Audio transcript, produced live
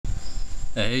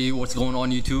Hey, what's going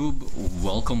on YouTube?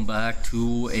 Welcome back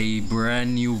to a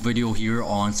brand new video here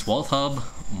on Swell Hub.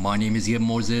 My name is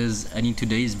Gibmoses, and in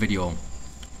today's video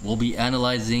we'll be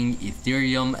analyzing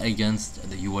Ethereum against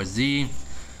the USD.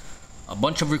 A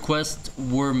bunch of requests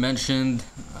were mentioned.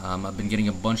 I've been getting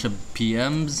a bunch of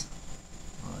PMs,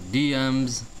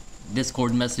 DMs,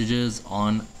 Discord messages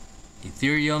on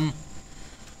Ethereum.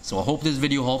 So I hope this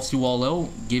video helps you all out,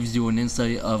 gives you an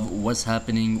insight of what's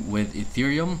happening with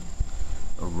Ethereum.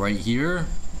 Right here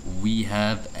we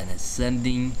have an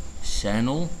ascending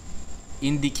channel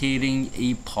indicating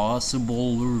a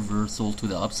possible reversal to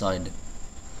the upside.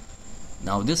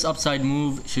 Now this upside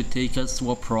move should take us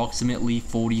to approximately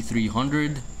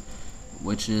 4,300,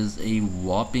 which is a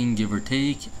whopping give or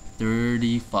take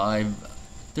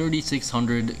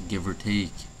 3,600 give or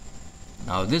take.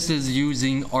 Now this is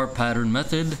using our pattern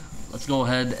method. Let's go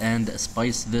ahead and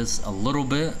spice this a little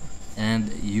bit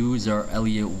and use our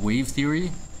Elliot wave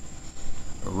theory.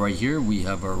 Right here we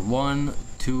have our 1,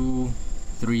 2,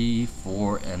 3,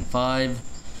 4, and 5,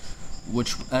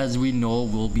 which as we know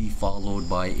will be followed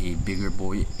by a bigger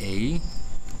boy A,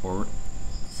 or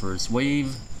first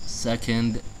wave,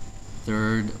 second,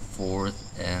 third,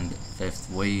 fourth, and fifth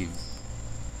wave.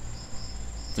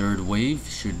 Third wave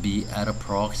should be at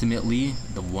approximately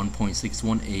the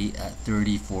 1.618 at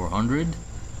 3,400,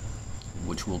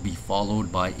 which will be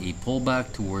followed by a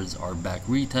pullback towards our back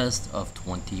retest of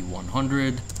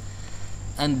 2,100,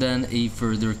 and then a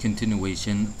further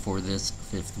continuation for this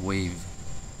fifth wave.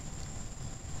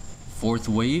 Fourth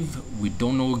wave, we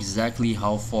don't know exactly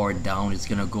how far down it's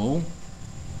gonna go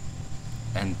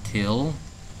until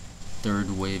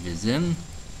third wave is in.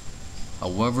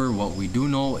 However, what we do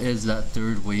know is that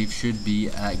third wave should be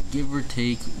at give or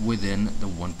take within the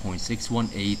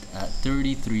 1.618 at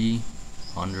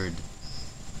 3,300.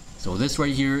 So this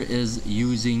right here is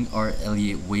using our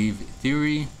Elliot wave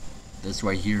theory. This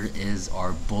right here is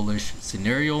our bullish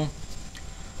scenario.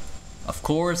 Of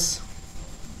course,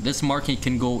 this market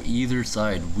can go either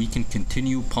side. We can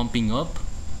continue pumping up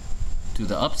to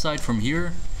the upside from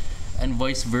here, and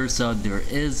vice versa. There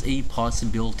is a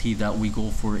possibility that we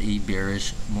go for a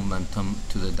bearish momentum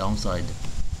to the downside.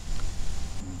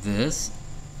 This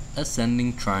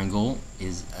ascending triangle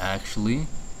is actually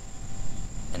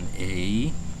an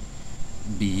A,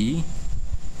 B,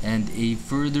 and a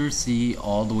further C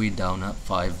all the way down at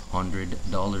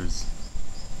 $500.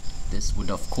 This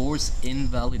would of course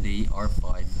invalidate our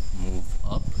 5 move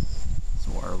up.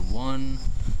 So our 1,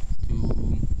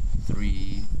 2,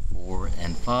 3, 4,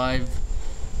 and 5.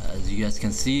 As you guys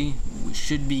can see, we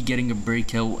should be getting a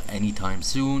breakout anytime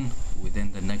soon,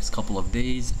 within the next couple of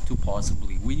days to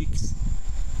possibly weeks.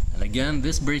 And again,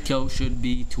 this breakout should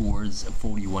be towards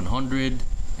 4,100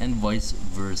 and vice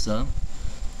versa,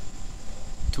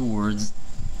 towards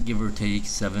give or take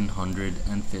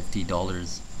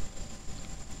 $750.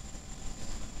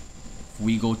 If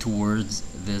we go towards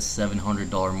this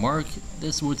 $700 mark,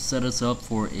 this would set us up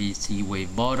for a C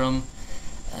wave bottom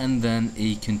and then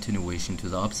a continuation to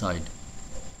the upside.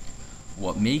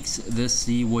 What makes this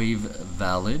C wave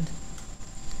valid,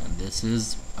 and this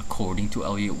is according to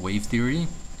Elliot wave theory,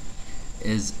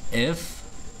 is if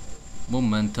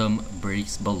momentum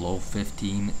breaks below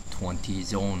 1520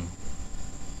 zone.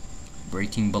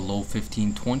 Breaking below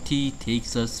 1520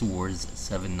 takes us towards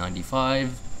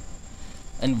 795,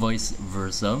 and vice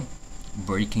versa.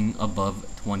 Breaking above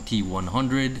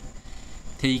 2100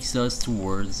 takes us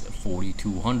towards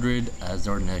 4200 as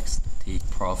our next take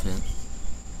profit.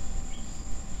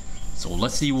 So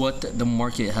let's see what the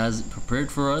market has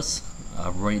prepared for us.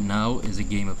 Right now is a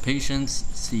game of patience,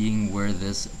 seeing where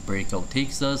this breakout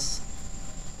takes us.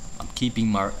 I'm keeping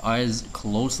my eyes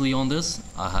closely on this.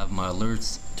 I have my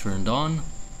alerts turned on,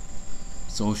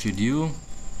 so should you.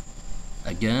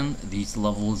 Again, these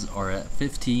levels are at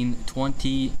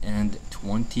 1520 and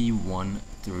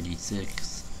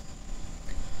 2136.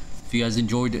 If you guys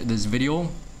enjoyed this video,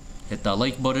 hit that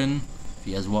like button. If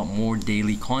you guys want more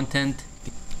daily content,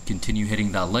 continue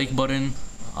hitting that like button.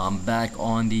 I'm back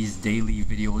on these daily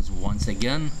videos once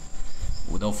again.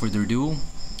 Without further ado,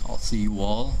 I'll see you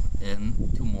all in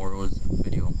tomorrow's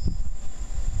video.